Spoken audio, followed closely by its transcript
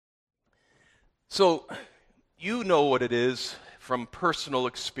So, you know what it is from personal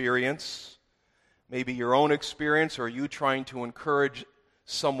experience, maybe your own experience, or you trying to encourage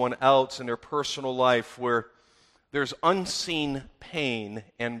someone else in their personal life where there's unseen pain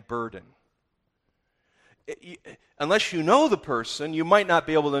and burden. Unless you know the person, you might not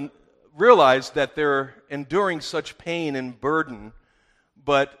be able to realize that they're enduring such pain and burden,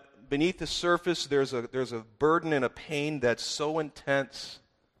 but beneath the surface there's a burden and a pain that's so intense.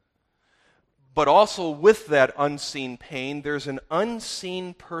 But also with that unseen pain, there's an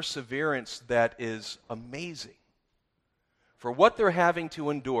unseen perseverance that is amazing. For what they're having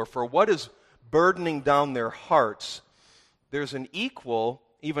to endure, for what is burdening down their hearts, there's an equal,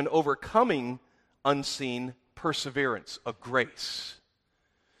 even overcoming, unseen perseverance, a grace.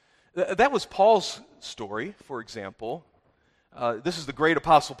 That was Paul's story, for example. This is the great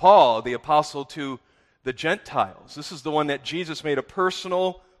apostle Paul, the apostle to the Gentiles. This is the one that Jesus made a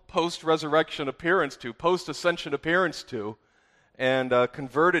personal post-resurrection appearance to, post-ascension appearance to, and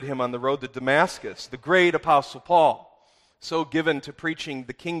converted him on the road to Damascus. The great apostle Paul, so given to preaching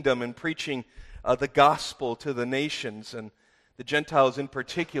the kingdom and preaching the gospel to the nations and the Gentiles in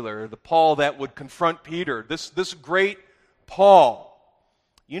particular. The Paul that would confront Peter. This great Paul,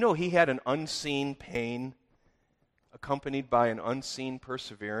 you know, he had an unseen pain accompanied by an unseen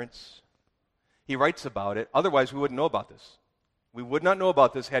perseverance. He writes about it. Otherwise, we wouldn't know about this. We would not know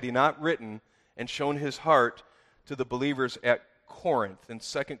about this had he not written and shown his heart to the believers at Corinth in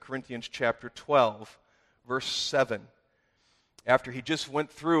 2 Corinthians chapter 12, verse 7. After he just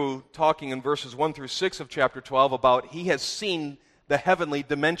went through talking in verses 1 through 6 of chapter 12 about he has seen the heavenly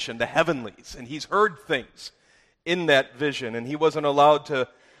dimension, the heavenlies, and he's heard things in that vision, and he wasn't allowed to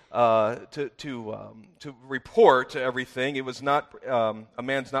report everything. It was not a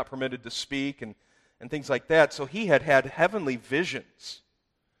man's not permitted to speak and things like that. So he had heavenly visions.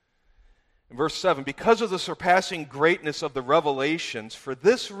 In verse 7, because of the surpassing greatness of the revelations, for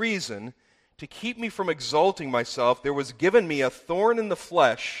this reason, to keep me from exalting myself, there was given me a thorn in the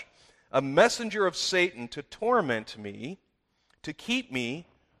flesh, a messenger of Satan to torment me, to keep me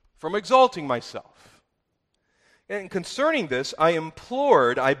from exalting myself. And concerning this,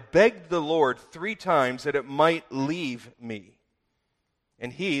 I begged the Lord 3 times that it might leave me.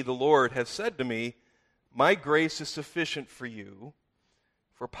 And he, the Lord, has said to me, my grace is sufficient for you,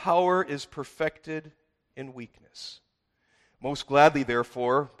 for power is perfected in weakness. Most gladly,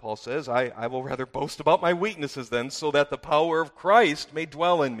 therefore, Paul says, I will rather boast about my weaknesses then, so that the power of Christ may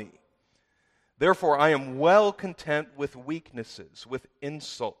dwell in me. Therefore, I am well content with weaknesses, with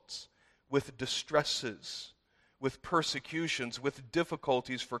insults, with distresses, with persecutions, with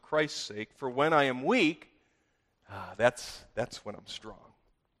difficulties for Christ's sake. For when I am weak, that's when I'm strong.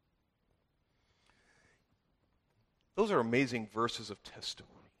 Those are amazing verses of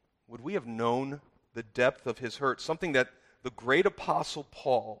testimony. Would we have known the depth of his hurt? Something that the great apostle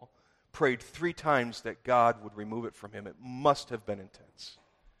Paul prayed 3 times that God would remove it from him. It must have been intense.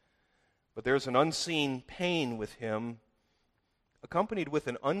 But there's an unseen pain with him, accompanied with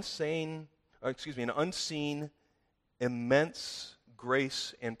an unseen immense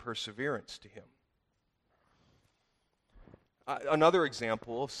grace and perseverance to him. Another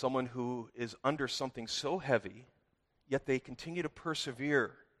example of someone who is under something so heavy, yet they continue to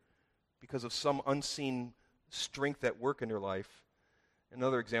persevere because of some unseen strength at work in their life.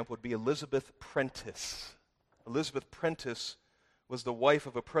 Another example would be Elizabeth Prentice. Elizabeth Prentice was the wife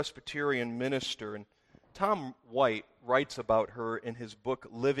of a Presbyterian minister, and Tom White writes about her in his book,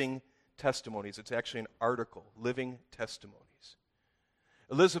 Living Testimonies. It's actually an article, Living Testimonies.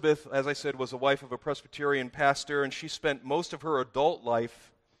 Elizabeth, as I said, was the wife of a Presbyterian pastor, and she spent most of her adult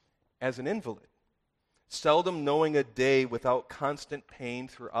life as an invalid, seldom knowing a day without constant pain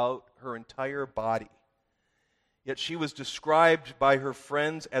throughout her entire body. Yet she was described by her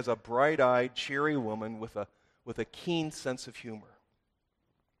friends as a bright-eyed, cheery woman with a keen sense of humor.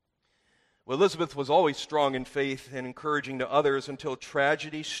 Well, Elizabeth was always strong in faith and encouraging to others until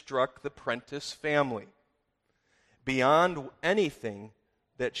tragedy struck the Prentice family, beyond anything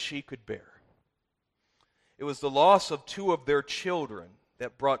that she could bear. It was the loss of 2 of their children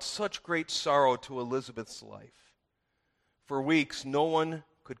that brought such great sorrow to Elizabeth's life. For weeks, no one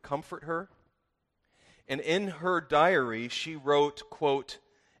could comfort her. And in her diary, she wrote, quote,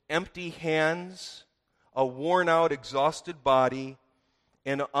 empty hands, a worn-out, exhausted body,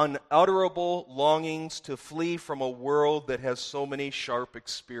 and unutterable longings to flee from a world that has so many sharp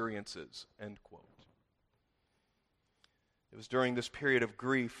experiences, end quote. It was during this period of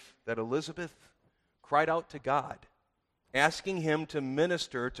grief that Elizabeth cried out to God, asking him to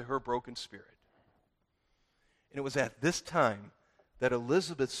minister to her broken spirit. And it was at this time that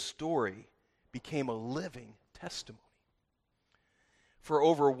Elizabeth's story became a living testimony. For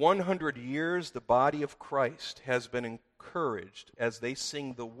over 100 years, the body of Christ has been encouraged as they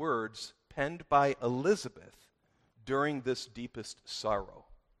sing the words penned by Elizabeth during this deepest sorrow.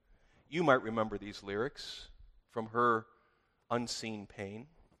 You might remember these lyrics from her unseen pain.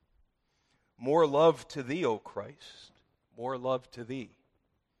 More love to thee, O Christ, more love to thee.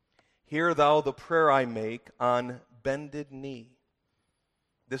 Hear thou the prayer I make on bended knee.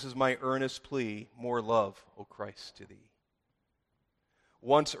 This is my earnest plea, more love, O Christ, to thee.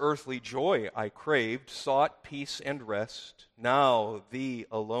 Once earthly joy I craved, sought peace and rest. Now thee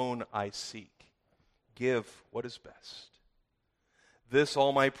alone I seek. Give what is best. This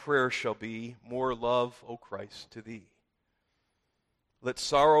all my prayer shall be, more love, O Christ, to thee. Let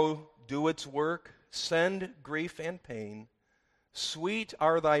sorrow do its work, send grief and pain. Sweet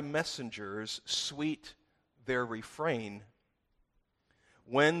are thy messengers, sweet their refrain.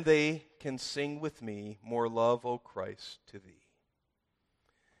 When they can sing with me, more love, O Christ, to thee.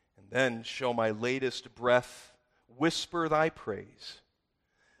 And then shall my latest breath whisper thy praise.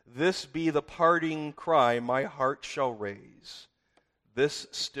 This be the parting cry my heart shall raise. This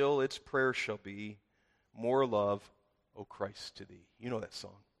still its prayer shall be, more love, O Christ, to thee. You know that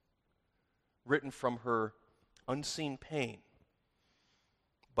song. Written from her unseen pain.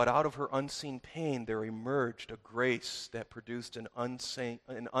 But out of her unseen pain there emerged a grace that produced an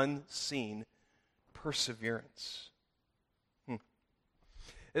unseen perseverance.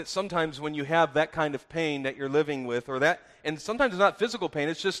 Sometimes when you have that kind of pain that you're living with, and sometimes it's not physical pain,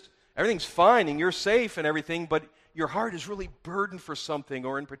 it's just everything's fine and you're safe and everything, but your heart is really burdened for something,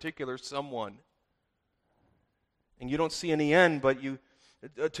 or in particular someone. And you don't see any end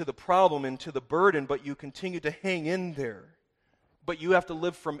to the problem and to the burden, but you continue to hang in there. But you have to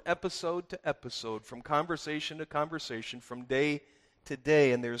live from episode to episode, from conversation to conversation, from day to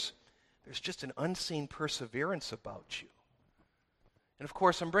day, and there's just an unseen perseverance about you. And of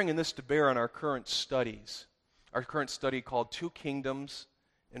course, I'm bringing this to bear on our current studies. Our current study called Two Kingdoms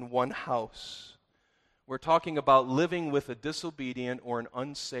in One House. We're talking about living with a disobedient or an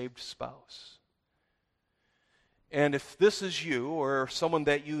unsaved spouse. And if this is you or someone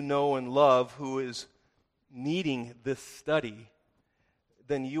that you know and love who is needing this study,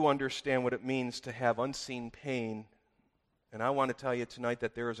 then you understand what it means to have unseen pain. And I want to tell you tonight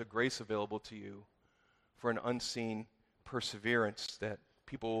that there is a grace available to you for an unseen perseverance that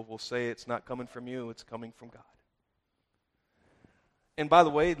people will say it's not coming from you, it's coming from God. And by the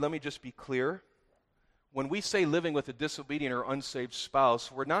way, let me just be clear. When we say living with a disobedient or unsaved spouse,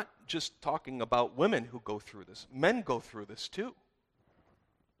 we're not just talking about women who go through this. Men go through this too.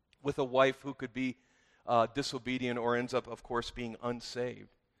 With a wife who could be disobedient or ends up, of course, being unsaved.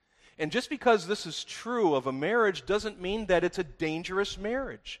 And just because this is true of a marriage doesn't mean that it's a dangerous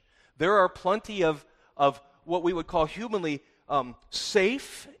marriage. There are plenty of what we would call humanly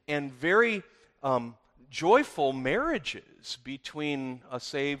safe and very joyful marriages between a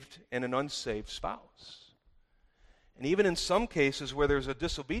saved and an unsaved spouse. And even in some cases where there's a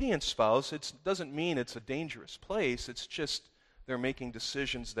disobedient spouse, it doesn't mean it's a dangerous place. It's just they're making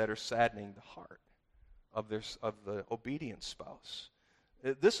decisions that are saddening the heart of the obedient spouse.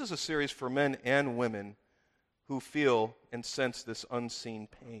 This is a series for men and women who feel and sense this unseen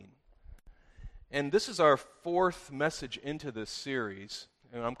pain. And this is our fourth message into this series,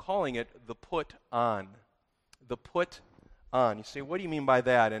 and I'm calling it The Put On. The Put On. You say, what do you mean by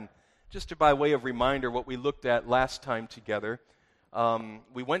that? And just by way of reminder, what we looked at last time together,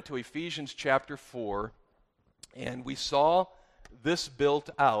 we went to Ephesians chapter 4, and we saw this built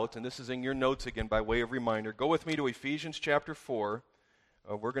out, and this is in your notes again by way of reminder. Go with me to Ephesians chapter 4.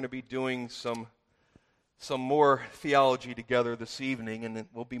 We're going to be doing some more theology together this evening, and then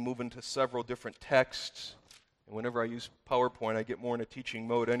we'll be moving to several different texts. And whenever I use PowerPoint, I get more in a teaching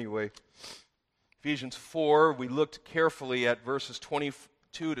mode anyway. Ephesians 4, we looked carefully at verses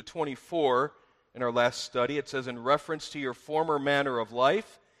 22 to 24 in our last study. It says, in reference to your former manner of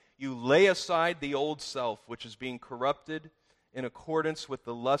life, you lay aside the old self, which is being corrupted in accordance with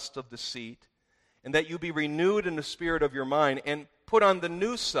the lust of deceit, and that you be renewed in the spirit of your mind, and put on the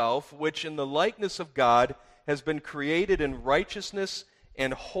new self, which in the likeness of God has been created in righteousness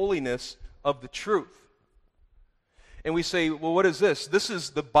and holiness of the truth. And we say, well, what is this? This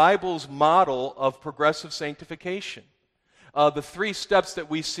is the Bible's model of progressive sanctification. The three steps that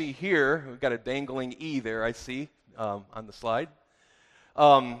we see here, we've got a dangling E there, I see, on the slide.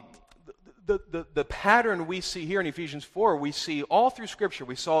 The pattern we see here in Ephesians 4, we see all through Scripture.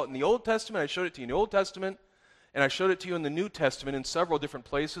 We saw it in the Old Testament. I showed it to you in the Old Testament. And I showed it to you in the New Testament in several different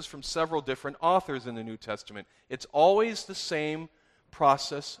places from several different authors in the New Testament. It's always the same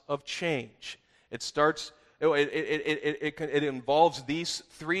process of change. It starts. It involves these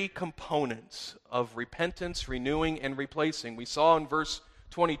three components of repentance, renewing, and replacing. We saw in verse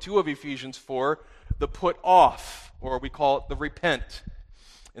 22 of Ephesians 4 the put off, or we call it the repent.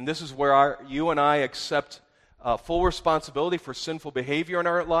 And this is where you and I accept full responsibility for sinful behavior in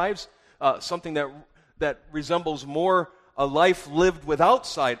our lives, something that resembles more a life lived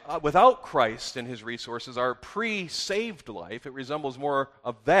without Christ and His resources, our pre-saved life. It resembles more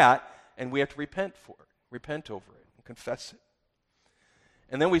of that, and we have to repent for it, repent over it, and confess it.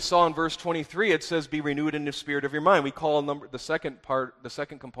 And then we saw in verse 23, it says, be renewed in the spirit of your mind. We call the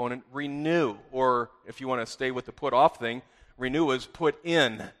second component, renew, or if you want to stay with the put off thing, renew is put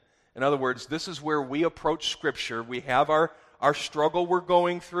in. In other words, this is where we approach Scripture. We have our struggle we're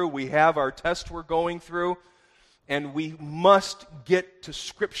going through, we have our test we're going through, and we must get to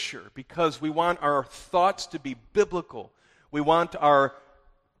Scripture because we want our thoughts to be biblical. We want our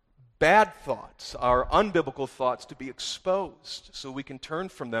bad thoughts, our unbiblical thoughts to be exposed so we can turn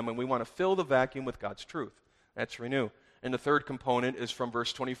from them, and we want to fill the vacuum with God's truth. That's renew. And the third component is from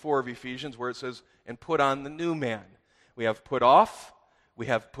verse 24 of Ephesians where it says, and put on the new man. We have put off, we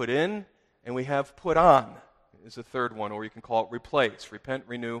have put in, and we have put on is the third one, or you can call it replace. Repent,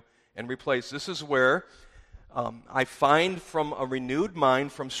 renew, and replace. This is where I find from a renewed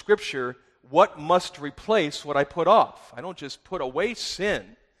mind from Scripture what must replace what I put off. I don't just put away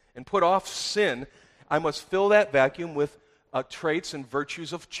sin and put off sin. I must fill that vacuum with traits and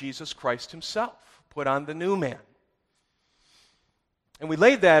virtues of Jesus Christ Himself. Put on the new man. And we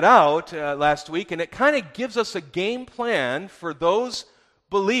laid that out last week, and it kind of gives us a game plan for those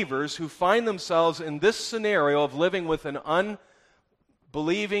believers who find themselves in this scenario of living with an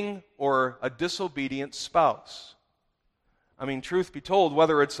unbelieving or a disobedient spouse. I mean, truth be told,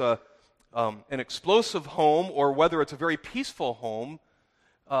 whether it's an explosive home or whether it's a very peaceful home,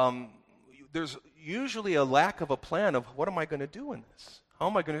 there's usually a lack of a plan of what am I going to do in this? How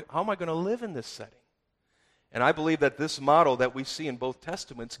am I going to live in this setting? And I believe that this model that we see in both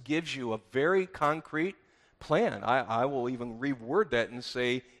Testaments gives you a very concrete plan. I will even reword that and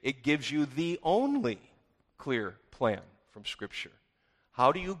say it gives you the only clear plan from Scripture.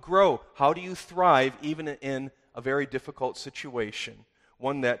 How do you grow? How do you thrive even in a very difficult situation?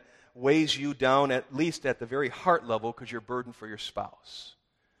 One that weighs you down at least at the very heart level because you're burdened for your spouse.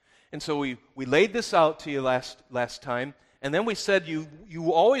 And so we laid this out to you last time, and then we said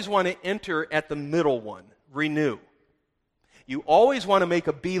you always want to enter at the middle one, renew. You always want to make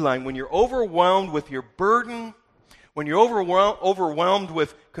a beeline when you're overwhelmed with your burden, when you're overwhelmed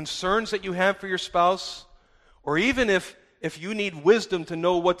with concerns that you have for your spouse, or even if you need wisdom to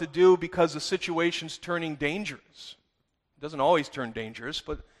know what to do because the situation's turning dangerous. It doesn't always turn dangerous,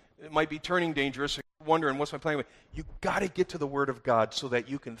 but it might be turning dangerous. You're wondering, what's my plan? You've got to get to the Word of God so that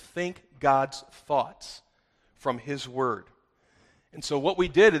you can think God's thoughts from His Word. And so what we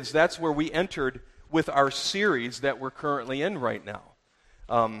did is that's where we entered with our series that we're currently in right now.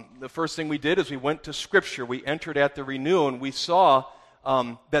 The first thing we did is we went to Scripture. We entered at the renew, and we saw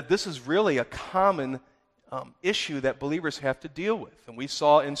that this is really a common issue that believers have to deal with. And we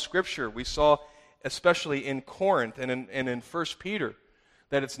saw in Scripture, we saw especially in Corinth and in 1 Peter,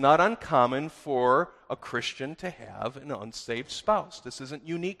 that it's not uncommon for a Christian to have an unsaved spouse. This isn't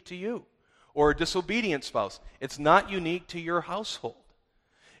unique to you. Or a disobedient spouse. It's not unique to your household.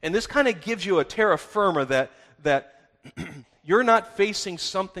 And this kind of gives you a terra firma that you're not facing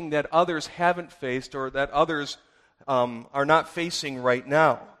something that others haven't faced or that others are not facing right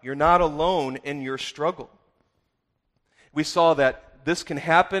now. You're not alone in your struggle. We saw that this can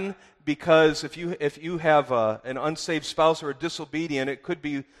happen because if you have an unsaved spouse or a disobedient, it could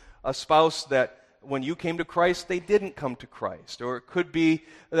be a spouse that when you came to Christ, they didn't come to Christ. Or it could be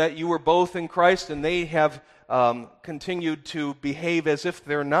that you were both in Christ and they have continued to behave as if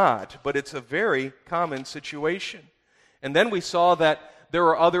they're not. But it's a very common situation. And then we saw that there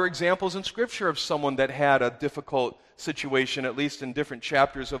are other examples in Scripture of someone that had a difficult situation, at least in different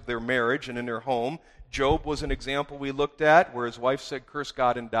chapters of their marriage and in their home. Job was an example we looked at where his wife said, curse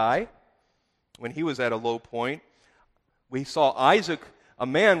God and die, when he was at a low point. We saw Isaac, a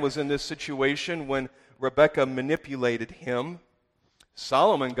man, was in this situation when Rebekah manipulated him.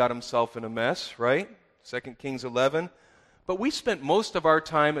 Solomon got himself in a mess, right? 2 Kings 11. But we spent most of our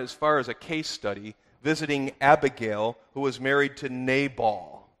time, as far as a case study, visiting Abigail, who was married to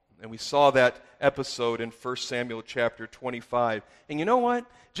Nabal. And we saw that episode in 1 Samuel chapter 25. And you know what?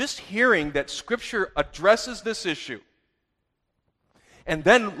 Just hearing that Scripture addresses this issue, and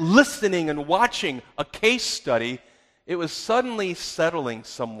then listening and watching a case study, it was suddenly settling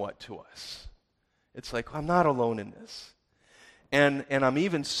somewhat to us. It's like, I'm not alone in this. And I'm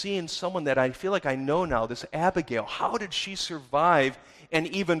even seeing someone that I feel like I know now, this Abigail. How did she survive and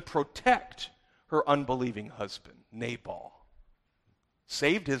even protect her unbelieving husband, Nabal?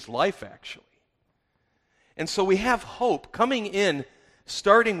 Saved his life, actually. And so we have hope. Coming in,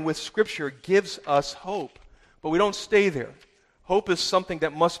 starting with Scripture, gives us hope. But we don't stay there. Hope is something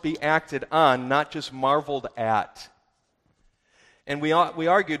that must be acted on, not just marveled at. And we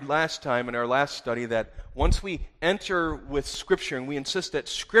argued last time in our last study that once we enter with Scripture, and we insist that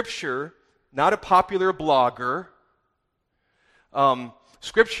Scripture, not a popular blogger,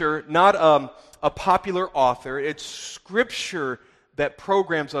 Scripture, not a popular author, it's Scripture that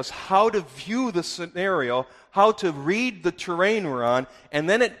programs us how to view the scenario, how to read the terrain we're on, and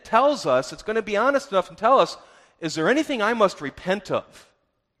then it tells us, it's going to be honest enough and tell us, is there anything I must repent of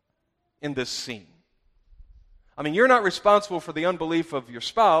in this scene? I mean, you're not responsible for the unbelief of your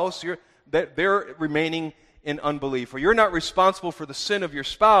spouse. They're remaining in unbelief. Or you're not responsible for the sin of your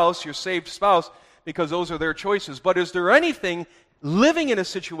spouse, your saved spouse, because those are their choices. But is there anything living in a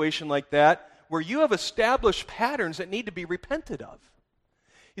situation like that where you have established patterns that need to be repented of?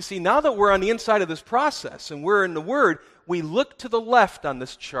 You see, now that we're on the inside of this process and we're in the Word, we look to the left on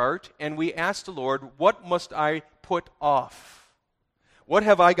this chart and we ask the Lord, what must I put off? What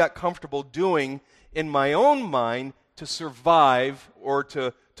have I got comfortable doing in my own mind to survive or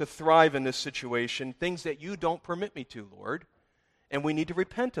to thrive in this situation? Things that you don't permit me to, Lord. And we need to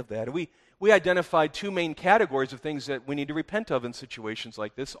repent of that. We identified two main categories of things that we need to repent of in situations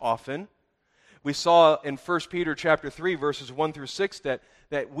like this often. We saw in 1 Peter chapter 3, verses 1 through 6, that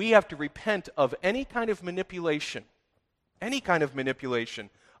we have to repent of any kind of manipulation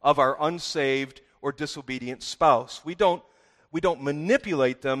of our unsaved or disobedient spouse. We don't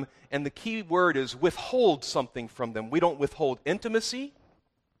manipulate them, and the key word is withhold something from them. We don't withhold intimacy.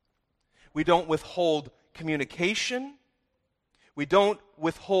 We don't withhold communication. We don't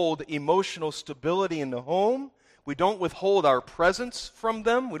withhold emotional stability in the home. We don't withhold our presence from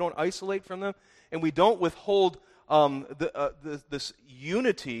them. We don't isolate from them. And we don't withhold this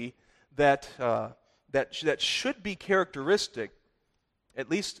unity that should be characteristic, at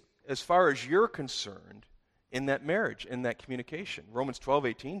least as far as you're concerned, in that marriage, in that communication. Romans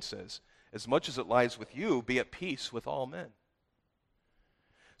 12:18 says, as much as it lies with you, be at peace with all men.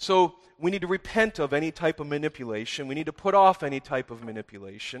 So we need to repent of any type of manipulation. We need to put off any type of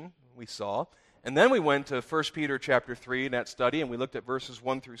manipulation, we saw. And then we went to 1 Peter chapter 3 in that study, and we looked at verses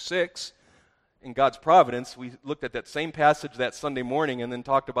 1 through 6. In God's providence, we looked at that same passage that Sunday morning and then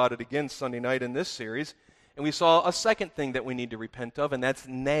talked about it again Sunday night in this series. And we saw a second thing that we need to repent of, and that's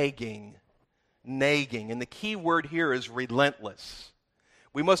nagging. Nagging. And the key word here is relentless.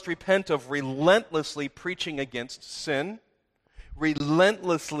 We must repent of relentlessly preaching against sin,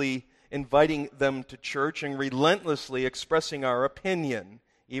 relentlessly inviting them to church, and relentlessly expressing our opinion,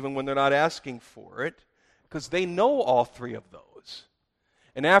 even when they're not asking for it, because they know all three of those.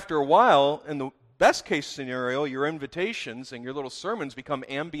 And after a while, in the best case scenario, your invitations and your little sermons become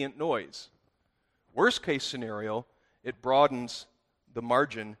ambient noise. Worst case scenario, it broadens the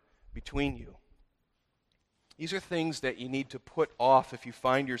margin between you. These are things that you need to put off if you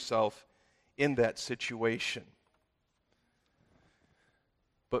find yourself in that situation.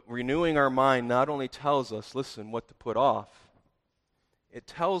 But renewing our mind not only tells us, listen, what to put off, it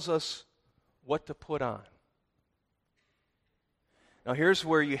tells us what to put on. Now here's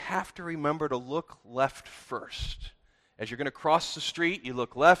where you have to remember to look left first. As you're going to cross the street, you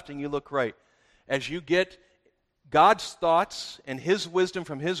look left and you look right. As you get God's thoughts and His wisdom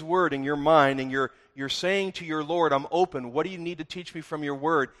from His Word in your mind, and you're saying to your Lord, I'm open, what do you need to teach me from your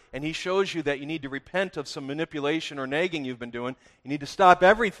Word? And He shows you that you need to repent of some manipulation or nagging you've been doing. You need to stop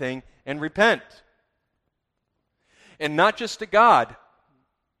everything and repent. And not just to God.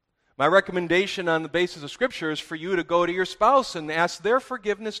 My recommendation on the basis of Scripture is for you to go to your spouse and ask their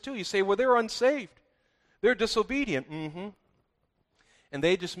forgiveness too. You say, well, they're unsaved. They're disobedient. And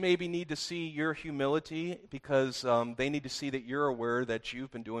they just maybe need to see your humility, because they need to see that you're aware that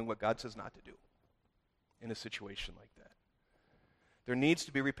you've been doing what God says not to do in a situation like that. There needs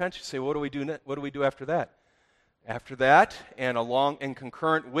to be repentance. You say, what do we do? What do we do after that? After that, and along and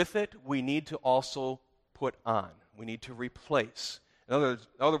concurrent with it, we need to also put on. We need to replace. In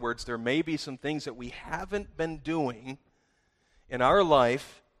other words, there may be some things that we haven't been doing in our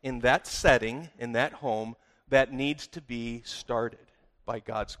life, in that setting, in that home, that needs to be started by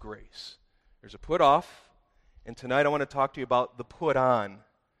God's grace. There's a put off, and tonight I want to talk to you about the put on.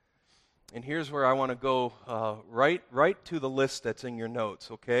 And here's where I want to go right to the list that's in your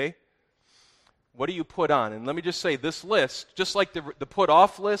notes, okay? What do you put on? And let me just say, this list, just like the put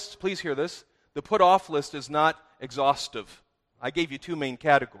off list, please hear this, the put off list is not exhaustive. I gave you two main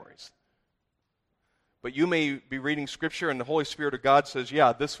categories. But you may be reading Scripture and the Holy Spirit of God says,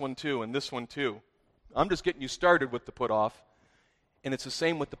 yeah, this one too and this one too. I'm just getting you started with the put off. And it's the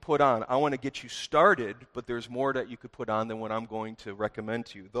same with the put on. I want to get you started, but there's more that you could put on than what I'm going to recommend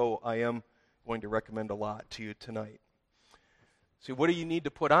to you, though I am going to recommend a lot to you tonight. See, what do you need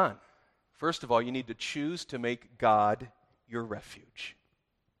to put on? First of all, you need to choose to make God your refuge.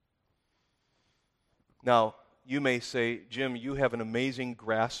 Now, you may say, Jim, you have an amazing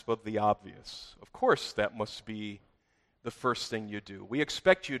grasp of the obvious. Of course, that must be the first thing you do. We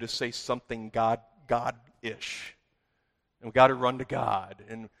expect you to say something God-ish. And we've got to run to God.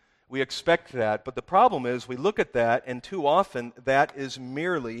 And we expect that. But the problem is we look at that, and too often that is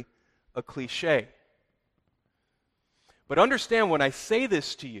merely a cliche. But understand when I say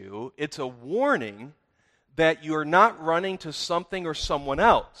this to you, it's a warning that you're not running to something or someone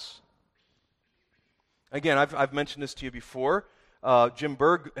else. Again, I've mentioned this to you before. Jim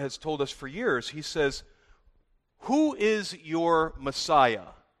Berg has told us for years, he says, who is your Messiah?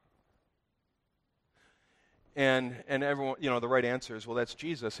 And everyone, the right answer is, well, that's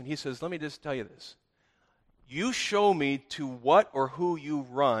Jesus. And he says, let me just tell you this. You show me to what or who you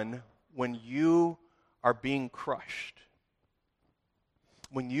run when you are being crushed,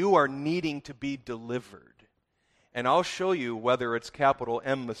 when you are needing to be delivered. And I'll show you whether it's capital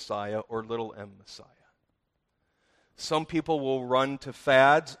M Messiah or little m Messiah. Some people will run to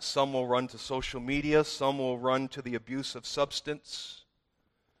fads, some will run to social media, some will run to the abuse of substance.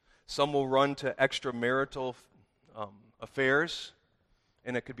 Some will run to extramarital affairs,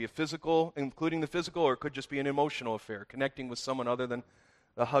 and it could be a physical, including the physical, or it could just be an emotional affair, connecting with someone other than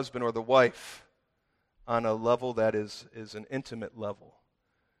the husband or the wife on a level that is an intimate level.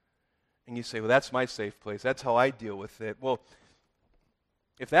 And you say, well, that's my safe place. That's how I deal with it. Well,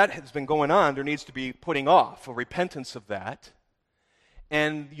 if that has been going on, there needs to be putting off, a repentance of that,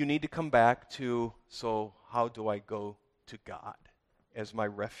 and you need to come back to, so how do I go to God as my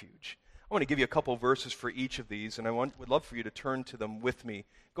refuge? I want to give you a couple verses for each of these, and would love for you to turn to them with me.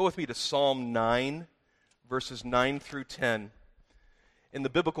 Go with me to Psalm 9, verses 9 through 10. In the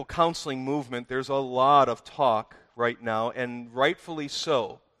biblical counseling movement, there's a lot of talk right now, and rightfully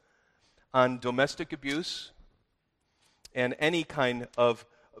so, on domestic abuse and any kind of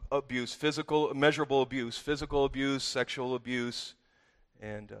abuse, measurable abuse, physical abuse, sexual abuse,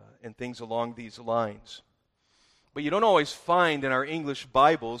 and things along these lines. But you don't always find in our English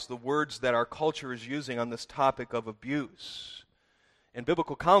Bibles the words that our culture is using on this topic of abuse. And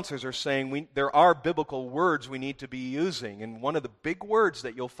biblical counselors are saying there are biblical words we need to be using. And one of the big words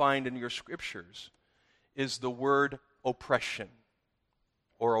that you'll find in your scriptures is the word oppression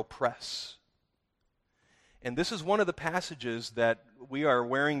or oppress. And this is one of the passages that we are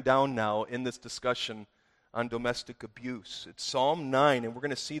wearing down now in this discussion on domestic abuse. It's Psalm 9, and we're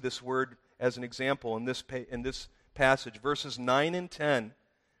going to see this word as an example in this passage, verses 9 and 10.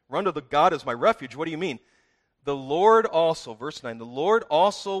 Run to the God as my refuge. What do you mean? The Lord also, verse 9, the Lord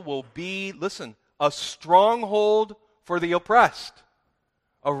also will be, listen, a stronghold for the oppressed.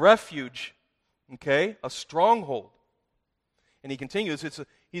 A refuge, okay? A stronghold. And he continues,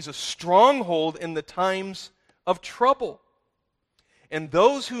 he's a stronghold in the times of trouble. And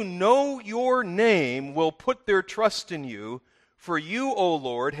those who know your name will put their trust in you, for you, O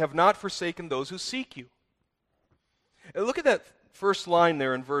Lord, have not forsaken those who seek you. And look at that first line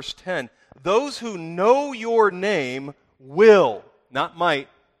there in verse 10. Those who know your name will, not might,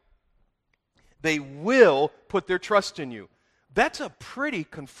 they will put their trust in you. That's a pretty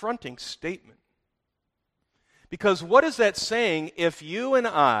confronting statement. Because what is that saying if you and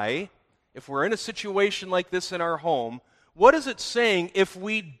I, if we're in a situation like this in our home, what is it saying if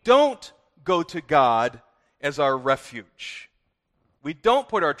we don't go to God as our refuge? We don't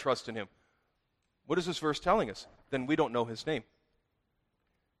put our trust in Him. What is this verse telling us? Then we don't know His name.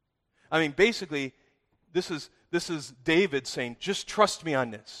 I mean, basically, this is David saying, just trust me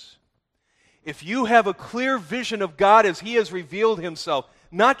on this. If you have a clear vision of God as He has revealed Himself,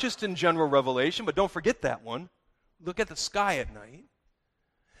 not just in general revelation, but don't forget that one. Look at the sky at night.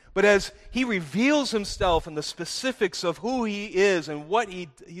 But as He reveals Himself in the specifics of who He is and what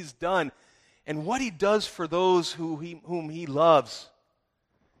He's done and what He does for those whom He loves,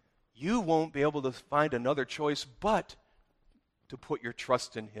 you won't be able to find another choice but to put your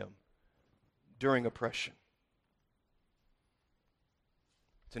trust in Him during oppression.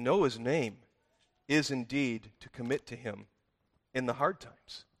 To know His name is indeed to commit to Him in the hard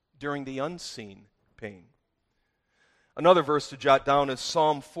times, during the unseen pain. Another verse to jot down is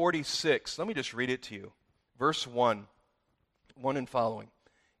Psalm 46. Let me just read it to you. Verse 1 and following.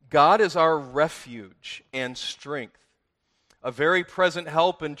 God is our refuge and strength, a very present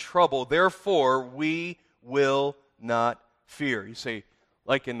help in trouble. Therefore, we will not fear. You say,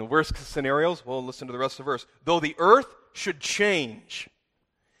 like in the worst scenarios? Well, listen to the rest of the verse. Though the earth should change,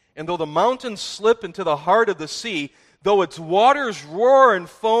 and though the mountains slip into the heart of the sea, though its waters roar and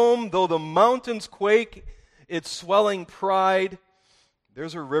foam, though the mountains quake its swelling pride,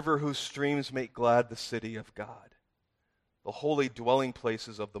 there's a river whose streams make glad the city of God, the holy dwelling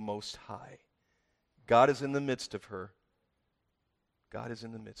places of the Most High. God is in the midst of her. God is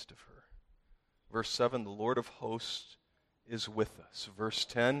in the midst of her. Verse 7, the Lord of hosts is with us. Verse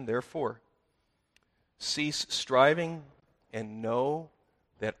 10, therefore, cease striving and know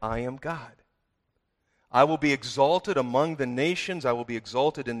that I am God. I will be exalted among the nations. I will be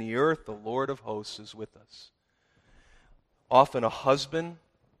exalted in the earth. The Lord of hosts is with us. Often a husband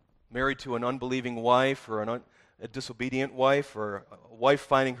married to an unbelieving wife or a disobedient wife or a wife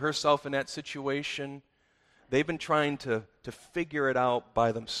finding herself in that situation, they've been trying to figure it out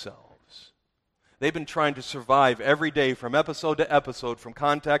by themselves. They've been trying to survive every day from episode to episode, from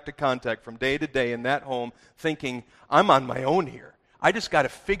contact to contact, from day to day in that home, thinking, I'm on my own here. I just got to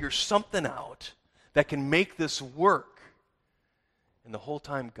figure something out that can make this work. And the whole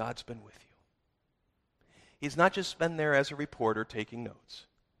time, God's been with you. He's not just been there as a reporter taking notes.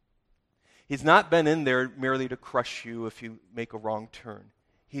 He's not been in there merely to crush you if you make a wrong turn.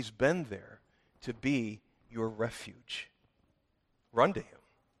 He's been there to be your refuge. Run to Him.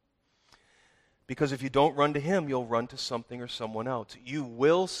 Because if you don't run to Him, you'll run to something or someone else. You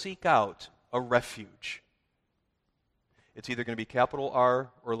will seek out a refuge. It's either going to be capital R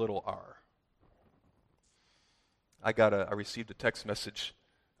or little r. I received a text message,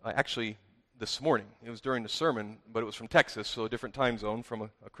 actually this morning. It was during the sermon, but it was from Texas, so a different time zone, from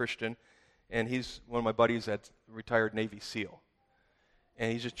a Christian. And he's one of my buddies that's a retired Navy SEAL.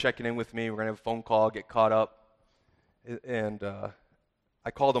 And he's just checking in with me. We're going to have a phone call, get caught up. And I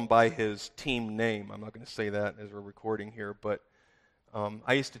called him by his team name. I'm not going to say that as we're recording here, but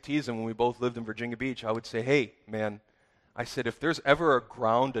I used to tease him when we both lived in Virginia Beach. I would say, hey, man, I said, if there's ever a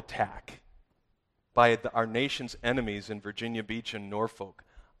ground attack by our nation's enemies in Virginia Beach and Norfolk,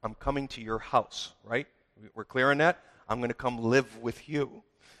 I'm coming to your house, right? We're clear on that? I'm going to come live with you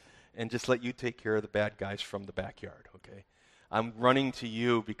and just let you take care of the bad guys from the backyard, okay? I'm running to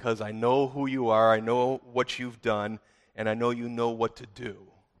you because I know who you are, I know what you've done, and I know you know what to do.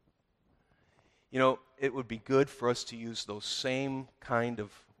 You know, it would be good for us to use those same kind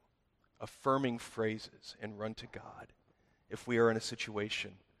of affirming phrases and run to God if we are in a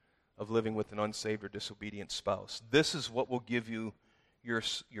situation of living with an unsaved or disobedient spouse. This is what will give you your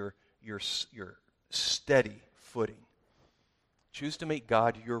steady footing. Choose to make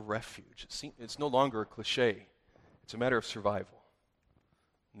God your refuge. It's no longer a cliche. It's a matter of survival.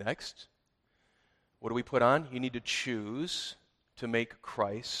 Next, what do we put on? You need to choose to make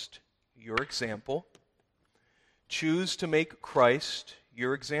Christ your example. Choose to make Christ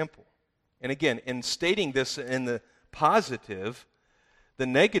your example. And again, in stating this in the positive, the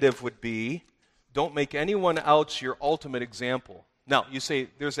negative would be, don't make anyone else your ultimate example. Now, you say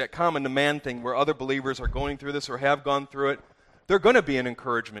there's that common to man thing where other believers are going through this or have gone through it. They're going to be an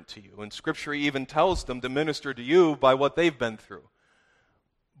encouragement to you. And Scripture even tells them to minister to you by what they've been through.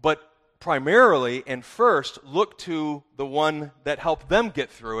 But primarily and first, look to the one that helped them get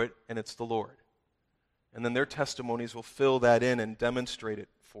through it, and it's the Lord. And then their testimonies will fill that in and demonstrate it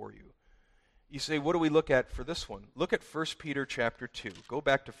for you. You say, what do we look at for this one? Look at 1 Peter chapter 2. Go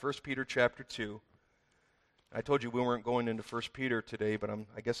back to 1 Peter chapter 2. I told you we weren't going into 1 Peter today, but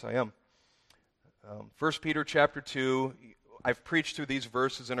I guess I am. 1 Peter chapter 2. I've preached through these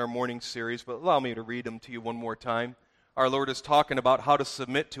verses in our morning series, but allow me to read them to you one more time. Our Lord is talking about how to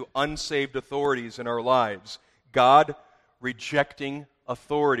submit to unsaved authorities in our lives. God rejecting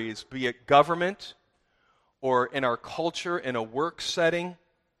authorities, be it government or in our culture, in a work setting.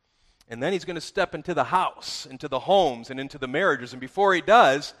 And then He's going to step into the house, into the homes, and into the marriages. And before He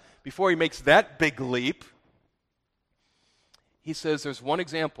does, before He makes that big leap, He says there's one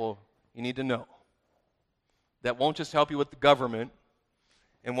example you need to know that won't just help you with the government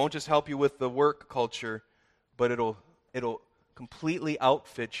and won't just help you with the work culture, but it'll completely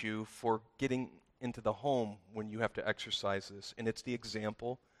outfit you for getting into the home when you have to exercise this. And it's the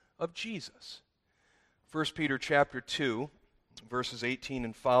example of Jesus. 1 Peter chapter 2, verses 18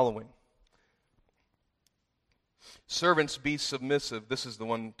 and following. Servants, be submissive. This is the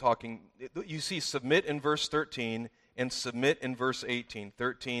one talking. You see submit in verse 13 and submit in verse 18.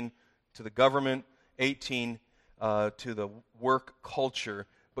 13 to the government, 18 to the work culture.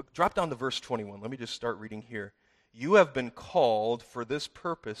 But drop down to verse 21. Let me just start reading here. You have been called for this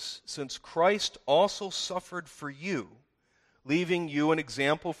purpose, since Christ also suffered for you, leaving you an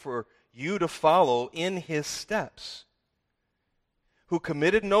example for you to follow in his steps, who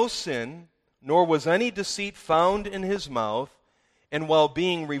committed no sin, nor was any deceit found in his mouth, and while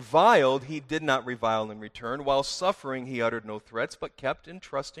being reviled, he did not revile in return. While suffering, he uttered no threats, but kept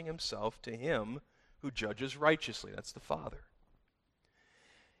entrusting himself to him who judges righteously. That's the Father.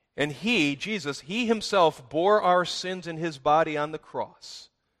 And he, Jesus, he himself bore our sins in his body on the cross,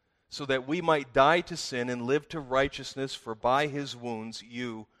 so that we might die to sin and live to righteousness, for by his wounds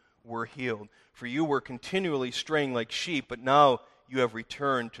you were healed. For you were continually straying like sheep, but now you have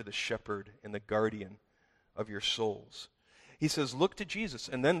returned to the shepherd and the guardian of your souls. He says, look to Jesus.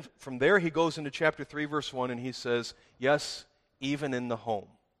 And then from there he goes into chapter 3, verse 1, and he says, yes, even in the home.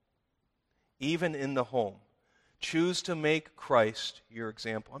 Even in the home. Choose to make Christ your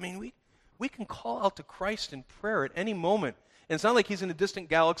example. I mean, we can call out to Christ in prayer at any moment. And it's not like he's in a distant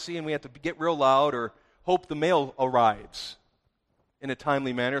galaxy and we have to get real loud or hope the mail arrives in a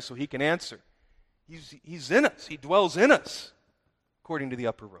timely manner so he can answer. He's in us. He dwells in us, according to the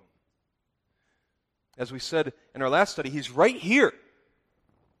upper room. As we said in our last study, he's right here.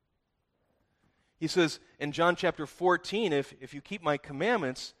 He says in John chapter 14, if you keep my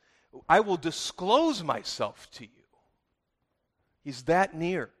commandments, I will disclose myself to you. He's that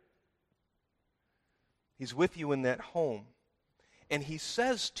near. He's with you in that home. And he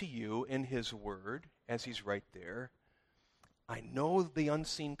says to you in his word, as he's right there, I know the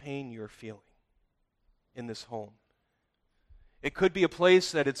unseen pain you're feeling in this home. It could be a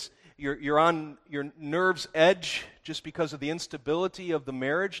place that you're on your nerve's edge just because of the instability of the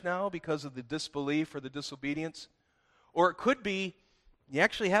marriage now, because of the disbelief or the disobedience. Or it could be you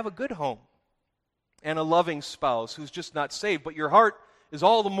actually have a good home and a loving spouse who's just not saved, but your heart is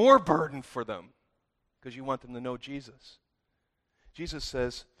all the more burdened for them because you want them to know Jesus. Jesus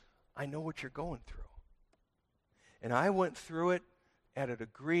says, I know what you're going through. And I went through it at a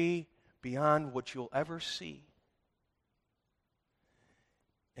degree beyond what you'll ever see.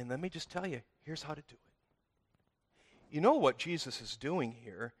 And let me just tell you, here's how to do it. You know what Jesus is doing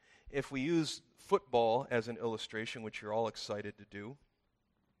here, if we use football as an illustration, which you're all excited to do.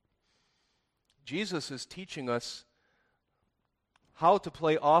 Jesus is teaching us how to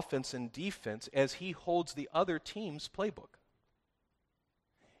play offense and defense as he holds the other team's playbook.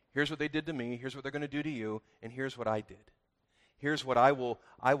 Here's what they did to me, here's what they're going to do to you, and here's what I did. Here's what I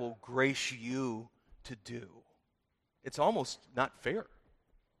will grace you to do. It's almost not fair.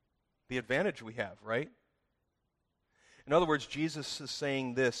 The advantage we have, right? In other words, Jesus is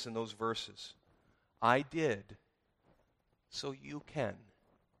saying this in those verses. I did, so you can.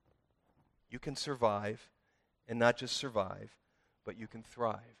 You can survive, and not just survive, but you can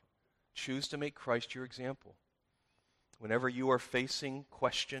thrive. Choose to make Christ your example. Whenever you are facing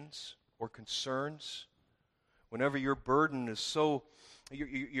questions or concerns, whenever your burden is so,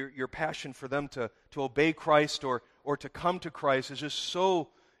 your passion for them to obey Christ or to come to Christ is just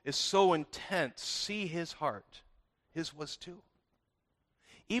so intense, see his heart. His was too.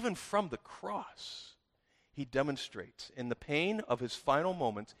 Even from the cross, he demonstrates, in the pain of his final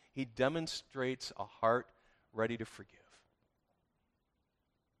moments, he demonstrates a heart ready to forgive.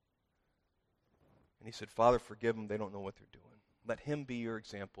 And he said, Father, forgive them. They don't know what they're doing. Let him be your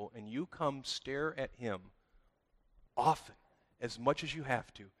example. And you come stare at him often, as much as you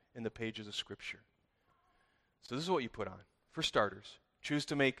have to, in the pages of Scripture. So this is what you put on. For starters, choose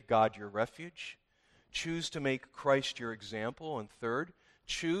to make God your refuge. Choose to make Christ your example. And third,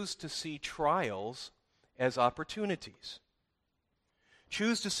 choose to see trials as opportunities.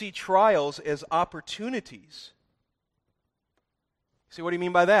 Choose to see trials as opportunities. See, what do you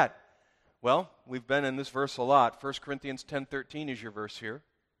mean by that? Well, we've been in this verse a lot. 1 Corinthians 10:13 is your verse here.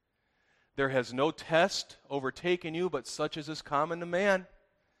 There has no test overtaken you, but such as is common to man.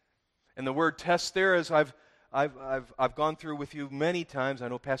 And the word test there, as I've gone through with you many times. I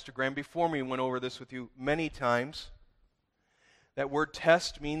know Pastor Graham before me went over this with you many times. That word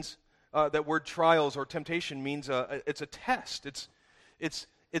test means, that word trials or temptation means it's a test.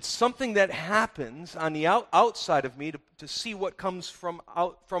 It's something that happens on the outside of me to see what comes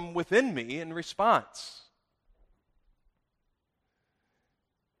from within me in response.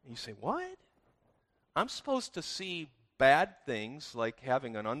 And you say, what? I'm supposed to see bad things like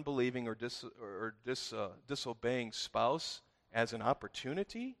having an unbelieving or disobeying spouse as an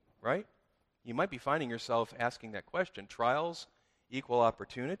opportunity, right? You might be finding yourself asking that question. Trials equal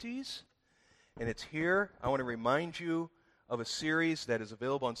opportunities? And it's here. I want to remind you of a series that is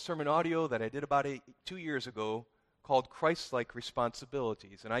available on Sermon Audio that I did about 2 years ago called Christ-like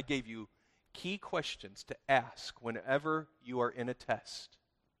Responsibilities. And I gave you key questions to ask whenever you are in a test.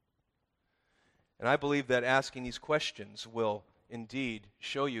 And I believe that asking these questions will indeed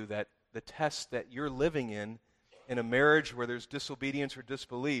show you that the test that you're living in a marriage where there's disobedience or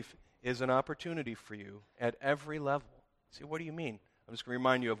disbelief, is an opportunity for you at every level. See, what do you mean? I'm just going to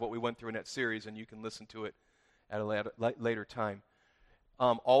remind you of what we went through in that series, and you can listen to it at a later time.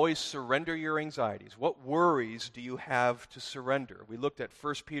 Always surrender your anxieties. What worries do you have to surrender? We looked at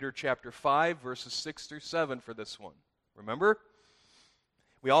 1 Peter chapter 5, verses 6 through 7 for this one. Remember?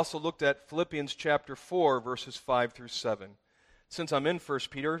 We also looked at Philippians chapter 4, verses 5 through 7. Since I'm in 1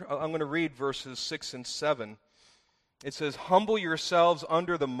 Peter, I'm going to read verses 6 and 7. It says, "Humble yourselves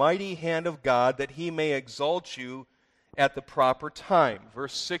under the mighty hand of God, that he may exalt you at the proper time."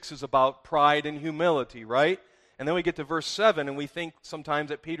 Verse 6 is about pride and humility, right? And then we get to verse 7, and we think sometimes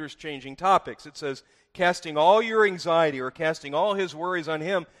that Peter's changing topics. It says, "Casting all your anxiety," or casting all his worries on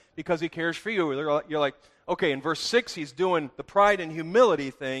him because he cares for you. You're like, okay, in verse 6 he's doing the pride and humility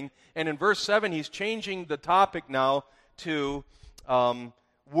thing, and in verse 7 he's changing the topic now to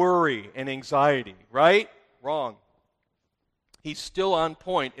worry and anxiety, right? Wrong. He's still on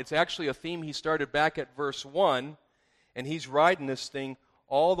point. It's actually a theme he started back at verse 1, and he's riding this thing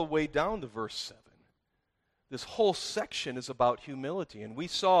all the way down to verse 7. This whole section is about humility, and we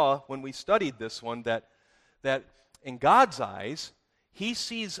saw when we studied this one that in God's eyes, he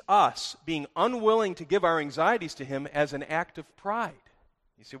sees us being unwilling to give our anxieties to him as an act of pride.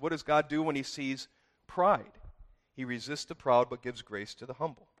 You see, what does God do when he sees pride? He resists the proud but gives grace to the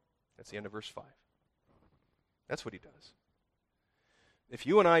humble. That's the end of verse 5. That's what he does. If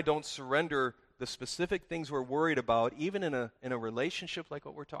you and I don't surrender the specific things we're worried about, even in a relationship like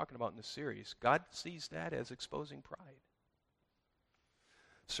what we're talking about in this series, God sees that as exposing pride.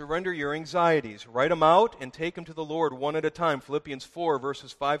 Surrender your anxieties. Write them out and take them to the Lord one at a time. Philippians 4,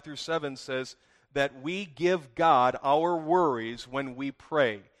 verses 5 through 7 says that we give God our worries when we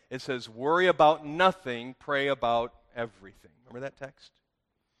pray. It says, worry about nothing, pray about everything. Remember that text?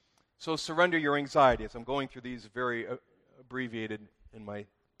 So surrender your anxieties. I'm going through these very abbreviated in my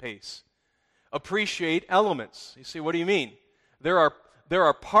pace. Appreciate elements. You see, what do you mean? There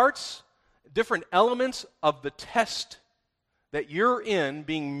are parts, different elements of the test that you're in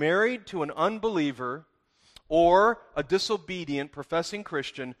being married to an unbeliever or a disobedient professing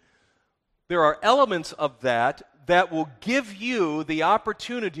Christian. There are elements of that will give you the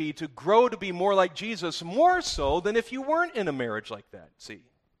opportunity to grow to be more like Jesus, more so than if you weren't in a marriage like that. See?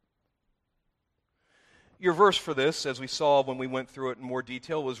 Your verse for this, as we saw when we went through it in more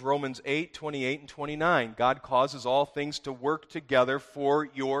detail, was Romans 8, 28 and 29. God causes all things to work together for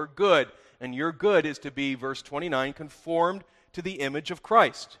your good. And your good is to be, verse 29, conformed to the image of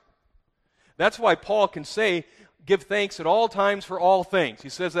Christ. That's why Paul can say, give thanks at all times for all things. He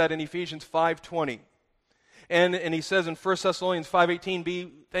says that in Ephesians 5:20. And he says in 1 Thessalonians 5:18,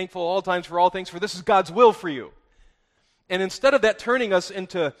 be thankful all times for all things, for this is God's will for you. And instead of that turning us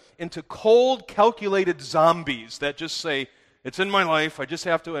into cold, calculated zombies that just say, it's in my life, I just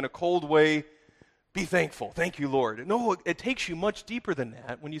have to, in a cold way, be thankful. Thank you, Lord. No, it takes you much deeper than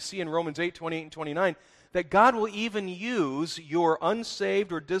that when you see in Romans 8, 28 and 29 that God will even use your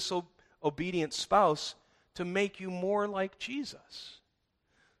unsaved or disobedient spouse to make you more like Jesus.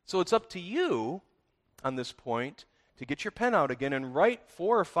 So it's up to you on this point to get your pen out again and write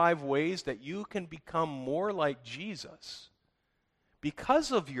 4 or 5 ways that you can become more like Jesus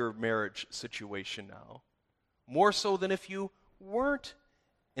because of your marriage situation now, more so than if you weren't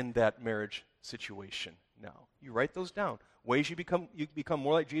in that marriage situation now. You write those down. Ways you become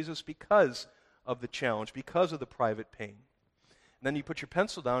more like Jesus because of the challenge, because of the private pain. And then you put your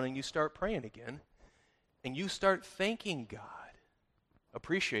pencil down and you start praying again, and you start thanking God.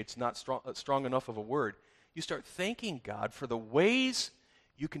 Appreciate's not strong enough of a word. You start thanking God for the ways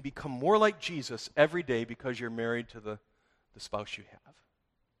you can become more like Jesus every day because you're married to the spouse you have.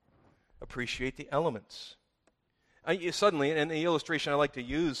 Appreciate the elements. Suddenly, and the illustration I like to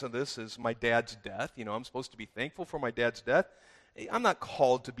use of this is my dad's death. You know, I'm supposed to be thankful for my dad's death. I'm not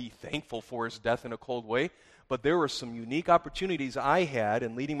called to be thankful for his death in a cold way, but there were some unique opportunities I had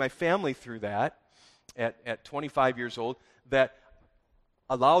in leading my family through that at 25 years old that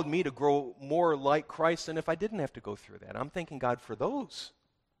allowed me to grow more like Christ than if I didn't have to go through that. I'm thanking God for those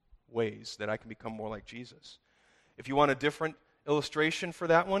ways that I can become more like Jesus. If you want a different illustration for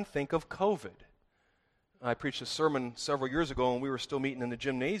that one, think of COVID. I preached a sermon several years ago and we were still meeting in the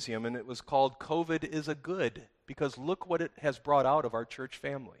gymnasium, and it was called COVID is a Good, because look what it has brought out of our church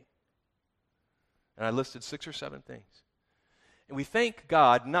family. And I listed 6 or 7 things. And we thank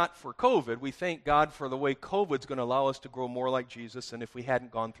God not for COVID, we thank God for the way COVID's going to allow us to grow more like Jesus than if we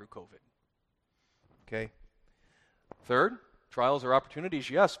hadn't gone through COVID. Okay? Third, Trials are opportunities,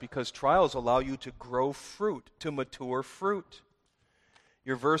 yes, because trials allow you to grow fruit, to mature fruit.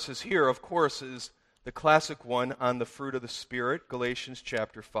 Your verses here, of course, is the classic one on the fruit of the Spirit, Galatians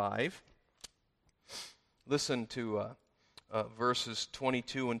chapter 5. Listen to verses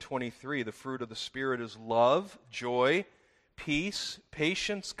 22 and 23. The fruit of the Spirit is love, joy, peace,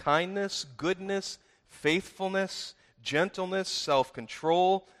 patience, kindness, goodness, faithfulness, gentleness,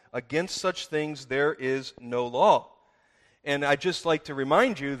 self-control. Against such things there is no law. And I'd just like to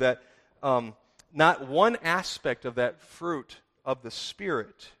remind you that not one aspect of that fruit of the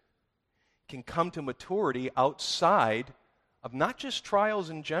Spirit can come to maturity outside of not just trials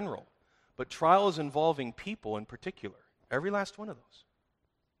in general, but trials involving people in particular. Every last one of those.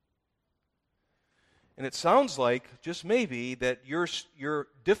 And it sounds like, just maybe, that your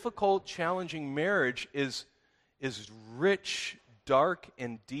difficult, challenging marriage is rich, dark,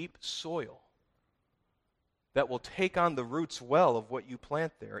 and deep soil that will take on the roots well of what you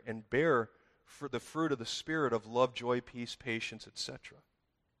plant there and bear for the fruit of the Spirit of love, joy, peace, patience, etc.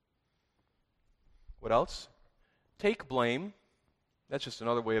 What else? Take blame. That's just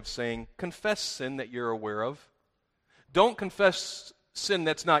another way of saying confess sin that you're aware of. Don't confess sin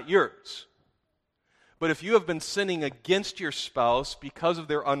that's not yours. But if you have been sinning against your spouse because of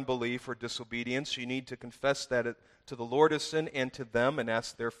their unbelief or disobedience, you need to confess that to the Lord as sin and to them and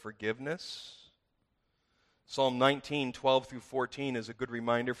ask their forgiveness. Psalm 19, 12 through 14 is a good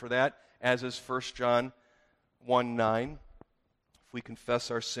reminder for that, as is 1 John 1, 9. If we confess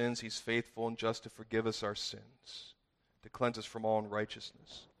our sins, He's faithful and just to forgive us our sins, to cleanse us from all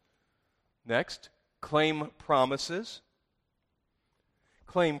unrighteousness. Next, claim promises.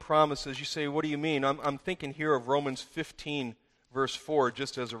 Claim promises. You say, what do you mean? I'm thinking here of Romans 15, verse 4,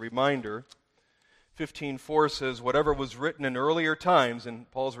 just as a reminder. 15:4 says, whatever was written in earlier times, and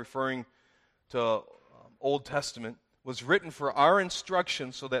Paul's referring to Old Testament, was written for our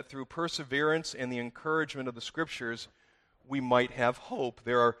instruction so that through perseverance and the encouragement of the Scriptures, we might have hope.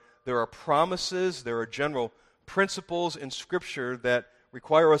 There are promises, there are general principles in Scripture that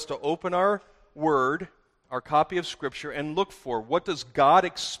require us to open our Word, our copy of Scripture, and look for what does God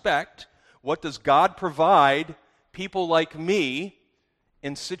expect, what does God provide people like me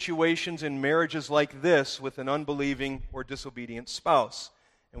in situations in marriages like this with an unbelieving or disobedient spouse.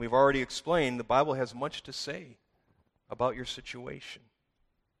 And we've already explained the Bible has much to say about your situation.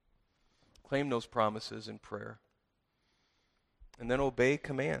 Claim those promises in prayer. And then obey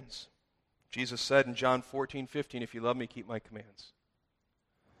commands. Jesus said in John 14:15, if you love me, keep my commands.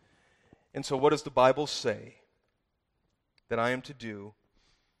 And so what does the Bible say that I am to do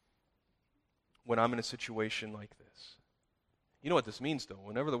when I'm in a situation like this? You know what this means, though.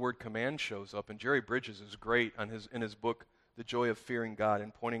 Whenever the word command shows up, and Jerry Bridges is great in his book, The Joy of Fearing God,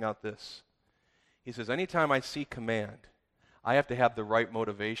 in pointing out this. He says, anytime I see command, I have to have the right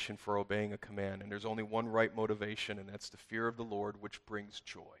motivation for obeying a command. And there's only one right motivation, and that's the fear of the Lord, which brings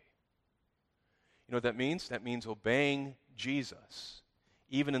joy. You know what that means? That means obeying Jesus,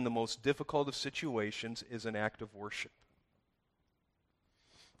 even in the most difficult of situations, is an act of worship.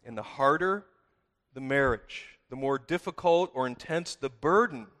 And the harder the marriage, the more difficult or intense the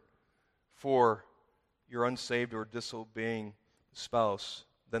burden for your unsaved or disobeying spouse,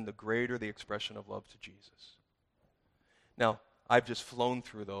 then the greater the expression of love to Jesus. Now, I've just flown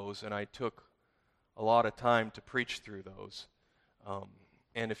through those, and I took a lot of time to preach through those.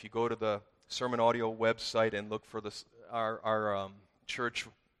 And if you go to the Sermon Audio website and look for our church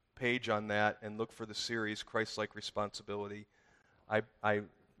page on that and look for the series, Christ-like Responsibility, I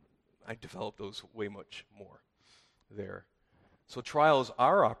developed those way much more there. So trials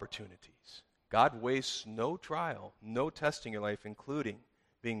are opportunities. God wastes no trial, no test in your life, including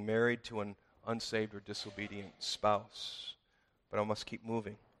being married to an unsaved or disobedient spouse. But I must keep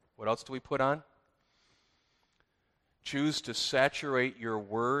moving. What else do we put on? Choose to saturate your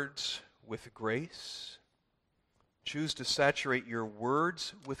words with grace. Choose to saturate your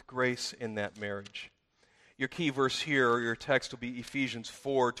words with grace in that marriage. Your key verse here, or your text, will be Ephesians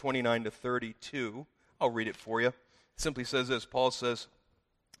 4, 29 to 32. I'll read it for you. It simply says this. Paul says,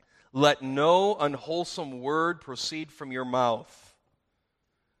 let no unwholesome word proceed from your mouth.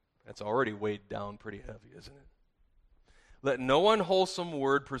 That's already weighed down pretty heavy, isn't it? Let no unwholesome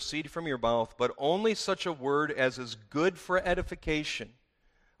word proceed from your mouth, but only such a word as is good for edification,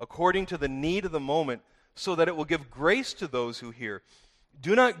 according to the need of the moment, so that it will give grace to those who hear.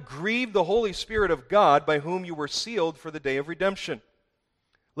 Do not grieve the Holy Spirit of God, by whom you were sealed for the day of redemption.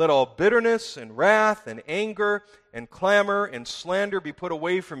 Let all bitterness and wrath and anger and clamor and slander be put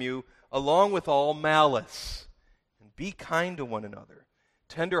away from you, along with all malice. And be kind to one another,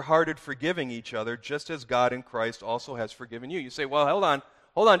 tender-hearted, forgiving each other, just as God in Christ also has forgiven you. You say, well, hold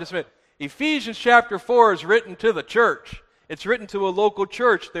on just a minute. Ephesians chapter 4 is written to the church. It's written to a local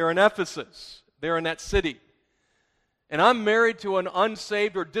church there in Ephesus. They're in that city. And I'm married to an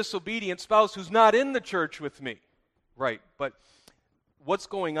unsaved or disobedient spouse who's not in the church with me. Right, but what's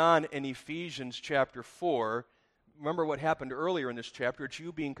going on in Ephesians chapter 4, remember what happened earlier in this chapter, it's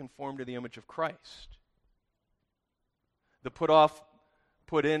you being conformed to the image of Christ. The put off,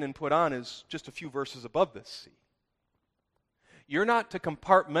 put in, and put on is just a few verses above this, see. You're not to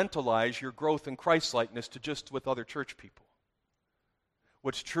compartmentalize your growth in Christ-likeness to just with other church people.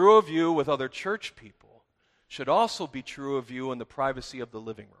 What's true of you with other church people should also be true of you in the privacy of the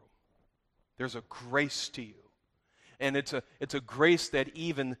living room. There's a grace to you. And it's a grace that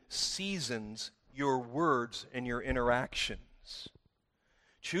even seasons your words and your interactions.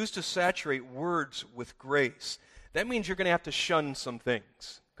 Choose to saturate words with grace. That means you're going to have to shun some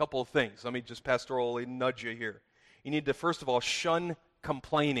things. A couple of things. Let me just pastorally nudge you here. You need to, first of all, shun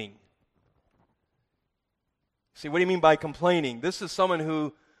complaining. See, what do you mean by complaining? This is someone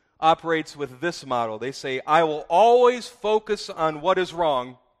who operates with this model. They say, I will always focus on what is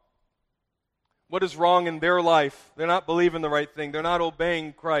wrong. What is wrong in their life? They're not believing the right thing. They're not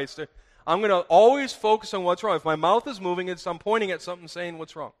obeying Christ. I'm going to always focus on what's wrong. If my mouth is moving, I'm pointing at something saying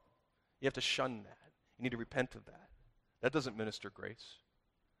what's wrong. You have to shun that. You need to repent of that. That doesn't minister grace.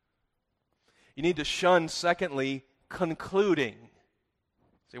 You need to shun, secondly, concluding.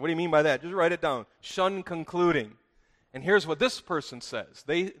 Say, what do you mean by that? Just write it down. Shun concluding. And here's what this person says.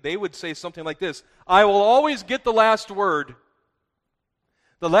 They would say something like this. I will always get the last word.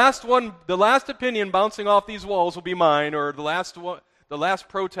 The last opinion bouncing off these walls will be mine, or the last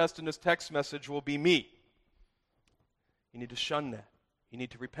protest in this text message will be me. You need to shun that. You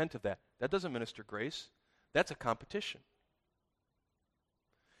need to repent of that. That doesn't minister grace. That's a competition.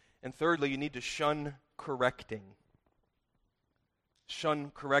 And thirdly, you need to shun correcting.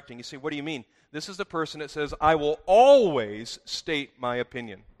 Shun correcting. You say, what do you mean? This is the person that says, I will always state my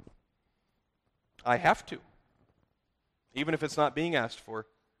opinion. I have to, even if it's not being asked for.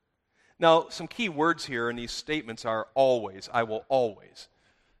 Now, some key words here in these statements are always. I will always.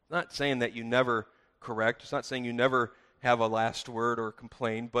 It's not saying that you never correct. It's not saying you never have a last word or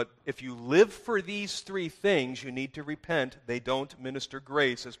complain. But if you live for these three things, you need to repent. They don't minister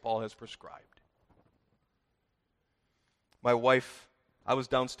grace as Paul has prescribed. My wife, I was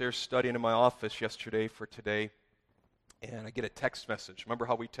downstairs studying in my office yesterday for today, and I get a text message. Remember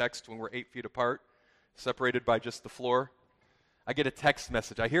how we text when we're 8 feet apart, separated by just the floor? I get a text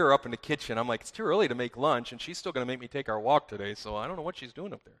message. I hear her up in the kitchen. I'm like, it's too early to make lunch, and she's still going to make me take our walk today, so I don't know what she's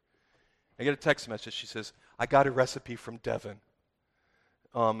doing up there. I get a text message. She says, I got a recipe from Devin.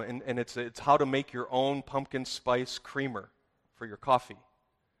 And it's how to make your own pumpkin spice creamer for your coffee.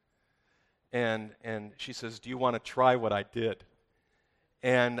 And she says, do you want to try what I did?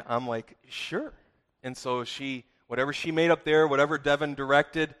 And I'm like, sure. And so whatever she made up there, whatever Devin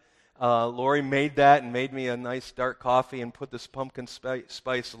directed, Lori made that and made me a nice dark coffee and put this pumpkin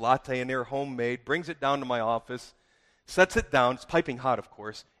spice latte in there, homemade, brings it down to my office, sets it down. It's piping hot, of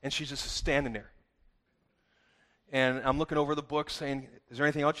course, and she's just standing there. And I'm looking over the book saying, is there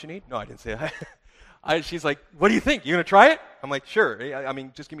anything else you need? No, I didn't say that. She's like, what do you think? You going to try it? I'm like, sure. I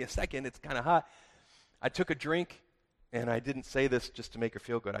mean, just give me a second. It's kind of hot. I took a drink, and I didn't say this just to make her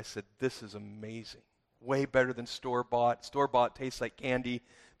feel good. I said, this is amazing. Way better than store-bought. Store-bought tastes like candy.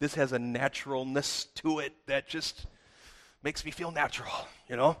 This has a naturalness to it that just makes me feel natural,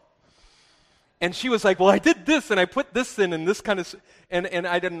 you know? And she was like, well, I did this, and I put this in, and this kind of... And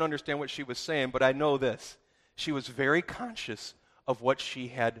I didn't understand what she was saying, but I know this. She was very conscious of what she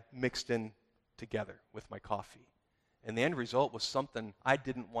had mixed in together with my coffee. And the end result was something I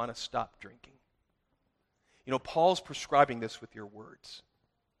didn't want to stop drinking. You know, Paul's prescribing this with your words.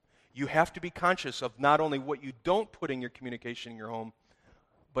 You have to be conscious of not only what you don't put in your communication in your home,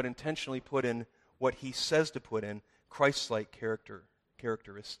 but intentionally put in what he says to put in, Christ-like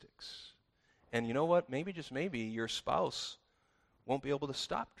characteristics. And you know what? Maybe, just maybe, your spouse won't be able to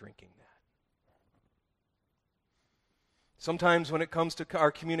stop drinking that. Sometimes when it comes to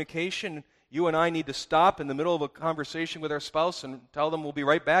our communication, you and I need to stop in the middle of a conversation with our spouse and tell them we'll be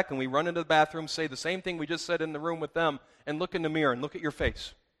right back, and we run into the bathroom, say the same thing we just said in the room with them, and look in the mirror and look at your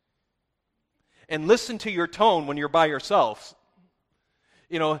face. And listen to your tone when you're by yourself.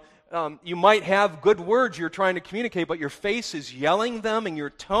 You know, you might have good words you're trying to communicate, but your face is yelling them and your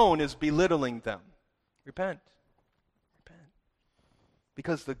tone is belittling them. Repent. Repent.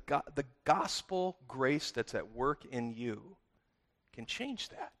 Because the gospel grace that's at work in you can change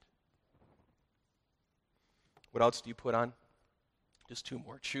that. What else do you put on? Just two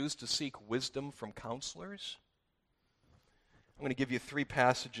more. Choose to seek wisdom from counselors. I'm going to give you three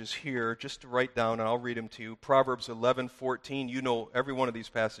passages here just to write down, and I'll read them to you. Proverbs 11:14. You know every one of these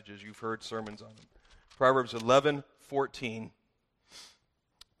passages. You've heard sermons on them. Proverbs 11:14.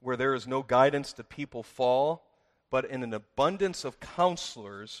 Where there is no guidance, the people fall, but in an abundance of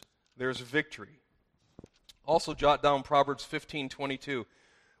counselors, there's victory. Also jot down Proverbs 15:22.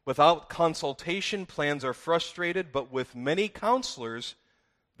 Without consultation, plans are frustrated, but with many counselors,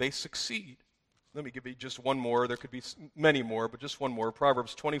 they succeed. Let me give you just one more. There could be many more, but just one more.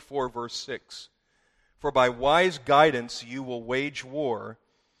 Proverbs 24, verse 6. For by wise guidance you will wage war,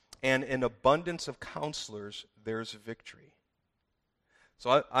 and in abundance of counselors there's victory.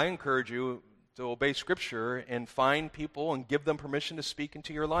 So I encourage you to obey Scripture and find people and give them permission to speak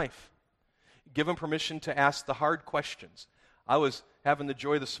into your life. Give them permission to ask the hard questions. I was having the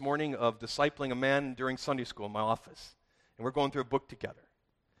joy this morning of discipling a man during Sunday school in my office, and we're going through a book together.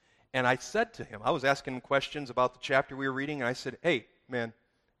 And I said to him, I was asking him questions about the chapter we were reading, and I said, hey, man,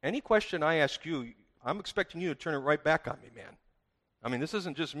 any question I ask you, I'm expecting you to turn it right back on me, man. I mean, this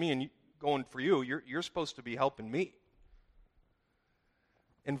isn't just me and going for you. You're supposed to be helping me.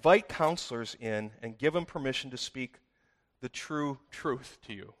 Invite counselors in and give them permission to speak the true truth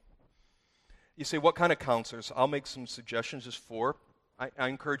to you. You say, what kind of counselors? I'll make some suggestions, just four. I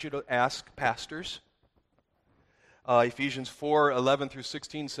encourage you to ask pastors. Ephesians 4:11 through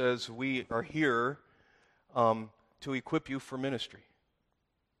 16 says, we are here to equip you for ministry,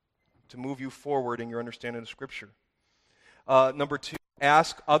 to move you forward in your understanding of Scripture. Number two,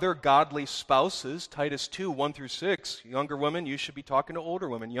 ask other godly spouses. Titus 2:1 through 6. Younger women, you should be talking to older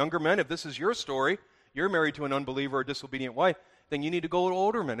women. Younger men, if this is your story, you're married to an unbeliever or disobedient wife, then you need to go to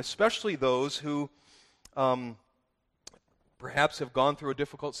older men, especially those who perhaps have gone through a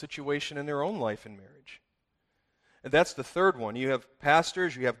difficult situation in their own life in marriage. And that's the third one. You have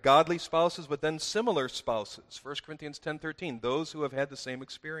pastors, you have godly spouses, but then similar spouses. 1 Corinthians 10:13, those who have had the same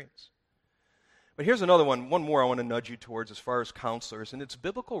experience. But here's another one more I want to nudge you towards as far as counselors, and it's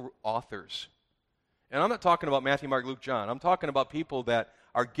biblical authors. And I'm not talking about Matthew, Mark, Luke, John. I'm talking about people that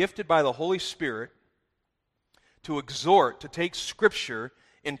are gifted by the Holy Spirit to exhort, to take Scripture,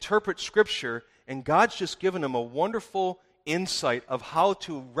 interpret Scripture, and God's just given them a wonderful insight of how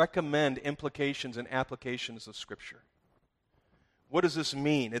to recommend implications and applications of Scripture. What does this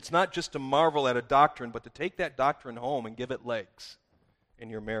mean? It's not just to marvel at a doctrine, but to take that doctrine home and give it legs in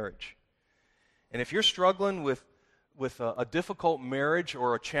your marriage. And if you're struggling with a difficult marriage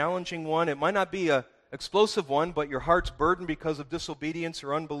or a challenging one, it might not be an explosive one, but your heart's burdened because of disobedience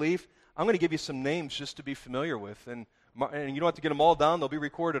or unbelief, I'm going to give you some names just to be familiar with. And you don't have to get them all down. They'll be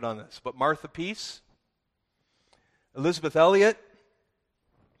recorded on this. But Martha Peace, Elizabeth Elliot,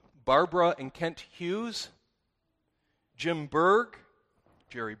 Barbara and Kent Hughes, Jim Berg,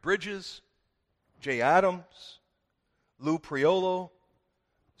 Jerry Bridges, Jay Adams, Lou Priolo,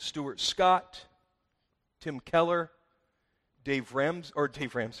 Stuart Scott, Tim Keller, Dave Ramsey.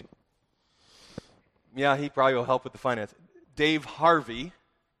 Yeah, he probably will help with the finance. Dave Harvey,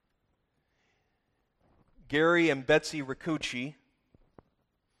 Gary and Betsy Ricucci,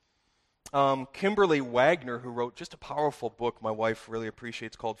 Kimberly Wagner, who wrote just a powerful book my wife really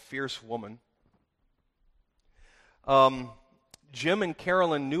appreciates called Fierce Woman. Jim and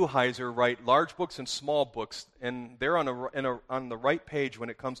Carolyn Neuheiser write large books and small books, and they're on the right page when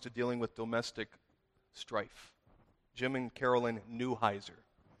it comes to dealing with domestic strife. Jim and Carolyn Neuheiser.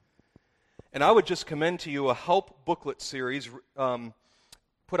 And I would just commend to you a help booklet series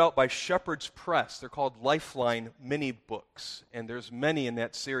put out by Shepherd's Press. They're called Lifeline Mini Books, and there's many in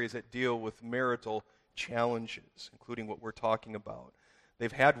that series that deal with marital challenges, including what we're talking about. They've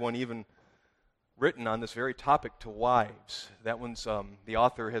had one even written on this very topic to wives. That one's, the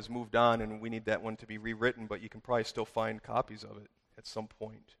author has moved on, and we need that one to be rewritten, but you can probably still find copies of it at some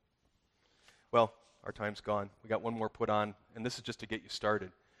point. Well, our time's gone. We got one more put on, and this is just to get you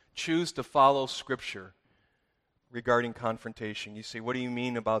started. Choose to follow Scripture regarding confrontation. You say, what do you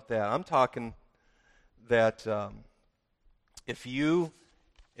mean about that? I'm talking that if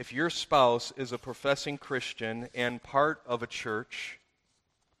your spouse is a professing Christian and part of a church,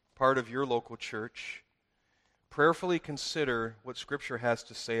 part of your local church, prayerfully consider what Scripture has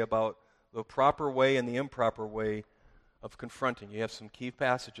to say about the proper way and the improper way of confronting. You have some key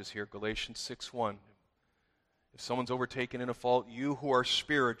passages here. Galatians 6:1. If someone's overtaken in a fault, you who are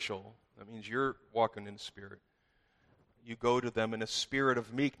spiritual, that means you're walking in the Spirit, you go to them in a spirit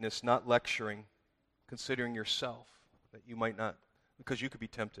of meekness, not lecturing, considering yourself, that you might not, because you could be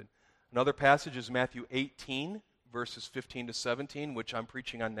tempted. Another passage is Matthew 18, verses 15 to 17, which I'm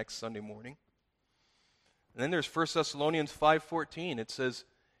preaching on next Sunday morning. And then there's 1 Thessalonians 5:14. It says,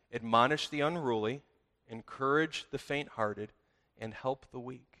 admonish the unruly, encourage the faint-hearted, and help the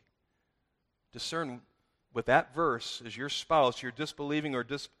weak. Discern with that verse, is your spouse, your disbelieving or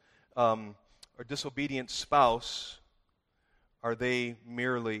disobedient spouse, are they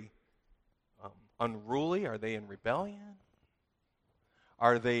merely unruly? Are they in rebellion?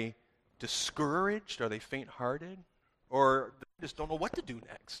 Are they discouraged? Are they faint-hearted? Or they just don't know what to do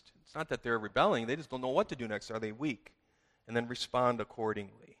next? It's not that they're rebelling, they just don't know what to do next. Are they weak? And then respond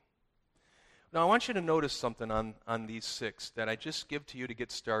accordingly. Now I want you to notice something on these 6 that I just give to you to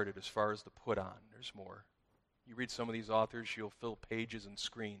get started as far as the put on. There's more. You read some of these authors, you'll fill pages and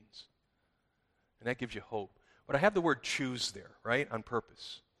screens. And that gives you hope. But I have the word choose there, right, on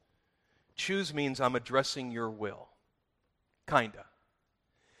purpose. Choose means I'm addressing your will. Kinda.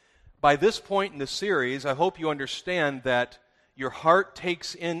 By this point in the series, I hope you understand that your heart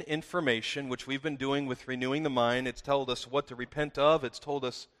takes in information, which we've been doing with Renewing the Mind. It's told us what to repent of. It's told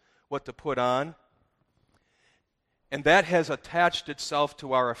us what to put on. And that has attached itself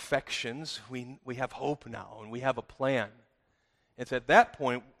to our affections. We have hope now, and we have a plan. It's at that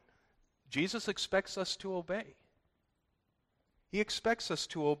point, Jesus expects us to obey. He expects us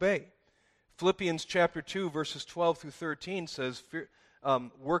to obey. Philippians chapter 2, verses 12 through 13 says,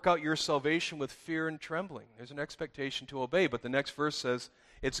 work out your salvation with fear and trembling. There's an expectation to obey, but the next verse says,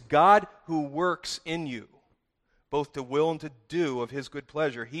 it's God who works in you, both to will and to do of His good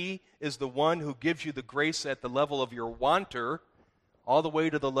pleasure. He is the one who gives you the grace at the level of your wanter, all the way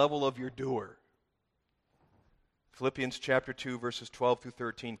to the level of your doer. Philippians chapter 2, verses 12 through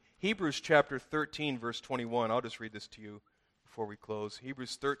 13. Hebrews chapter 13, verse 21. I'll just read this to you before we close.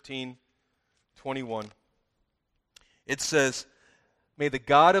 Hebrews 13, 21. It says, may the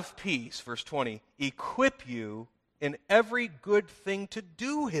God of peace, verse 20, equip you in every good thing to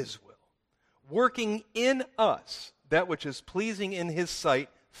do His will, working in us that which is pleasing in His sight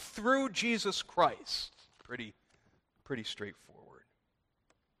through Jesus Christ. Pretty straightforward.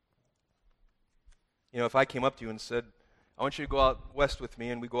 You know, if I came up to you and said, I want you to go out west with me,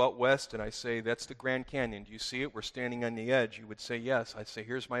 and we go out west, and I say, that's the Grand Canyon. Do you see it? We're standing on the edge. You would say, yes. I'd say,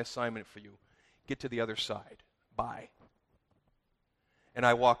 here's my assignment for you. Get to the other side. Bye. And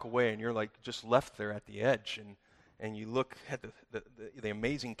I walk away, and you're like just left there at the edge, and you look at the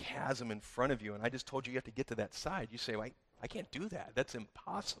amazing chasm in front of you, and I just told you have to get to that side. You say, well, I can't do that. That's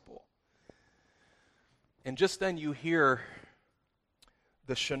impossible. And just then you hear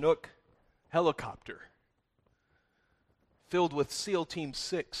the Chinook helicopter filled with SEAL Team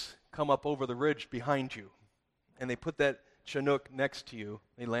 6 come up over the ridge behind you. And they put that Chinook next to you.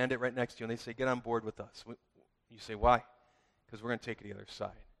 They land it right next to you, and they say, get on board with us. You say, why? Because we're going to take it to the other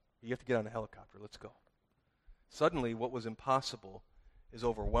side. You have to get on the helicopter. Let's go. Suddenly, what was impossible is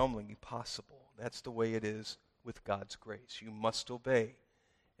overwhelmingly possible. That's the way it is with God's grace. You must obey,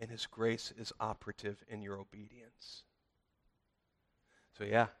 and His grace is operative in your obedience. So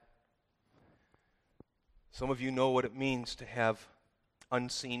yeah, some of you know what it means to have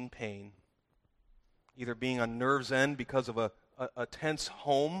unseen pain, either being on nerve's end because of a tense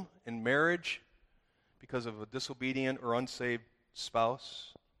home and marriage, because of a disobedient or unsaved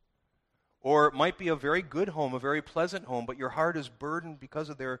spouse. Or it might be a very good home, a very pleasant home, but your heart is burdened because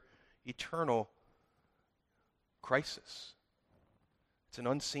of their eternal crisis. It's an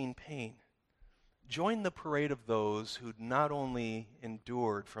unseen pain. Join the parade of those who not only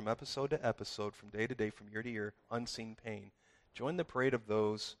endured from episode to episode, from day to day, from year to year, unseen pain. Join the parade of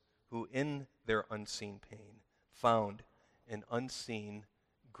those who in their unseen pain found an unseen,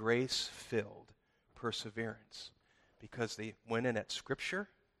 grace-filled perseverance, because they went in at Scripture,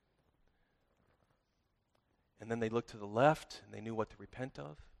 and then they looked to the left, and they knew what to repent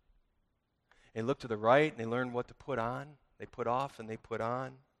of. They looked to the right, and they learned what to put on. They put off, and they put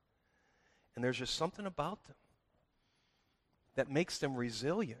on. And there's just something about them that makes them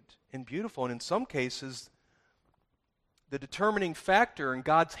resilient and beautiful, and in some cases, the determining factor in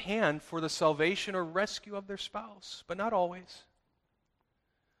God's hand for the salvation or rescue of their spouse, but not always.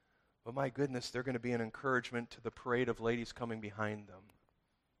 But my goodness, they're going to be an encouragement to the parade of ladies coming behind them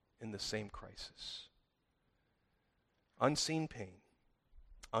in the same crisis. Unseen pain,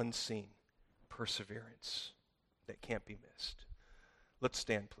 unseen perseverance that can't be missed. Let's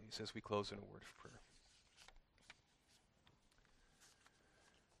stand, please, as we close in a word of prayer.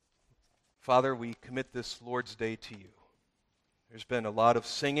 Father, we commit this Lord's Day to you. There's been a lot of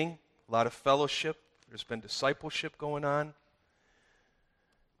singing, a lot of fellowship. There's been discipleship going on.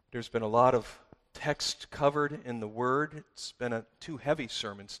 There's been a lot of text covered in the Word. It's been 2 heavy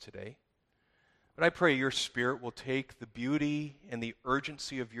sermons today. But I pray your Spirit will take the beauty and the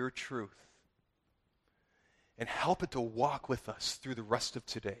urgency of your truth and help it to walk with us through the rest of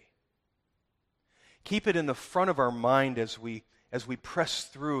today. Keep it in the front of our mind as we press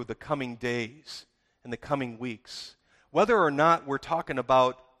through the coming days and the coming weeks. Whether or not we're talking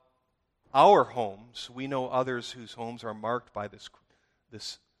about our homes, we know others whose homes are marked by this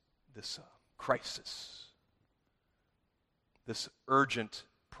crisis, this urgent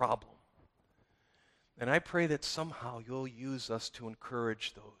problem. And I pray that somehow you'll use us to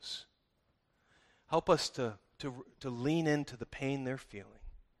encourage those. Help us to lean into the pain they're feeling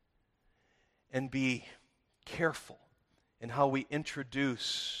and be careful in how we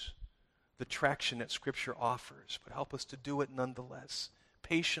introduce the traction that Scripture offers, but help us to do it nonetheless,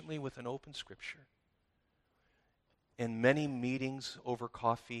 patiently with an open Scripture, in many meetings over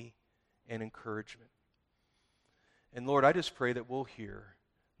coffee and encouragement. And Lord, I just pray that we'll hear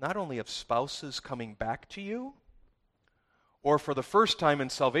not only of spouses coming back to you, or for the first time in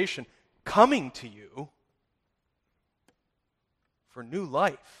salvation, coming to you for new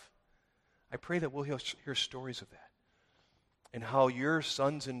life. I pray that we'll hear stories of that, and how your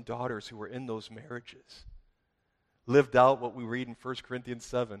sons and daughters who were in those marriages lived out what we read in 1 Corinthians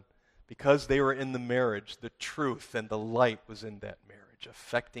 7. Because they were in the marriage, the truth and the light was in that marriage,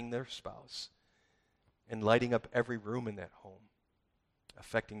 affecting their spouse and lighting up every room in that home,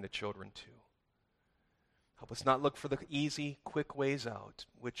 affecting the children too. Help us not look for the easy, quick ways out,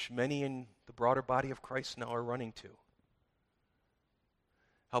 which many in the broader body of Christ now are running to.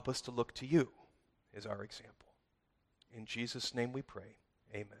 Help us to look to you as our example. In Jesus' name we pray.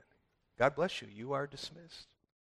 Amen. God bless you. You are dismissed.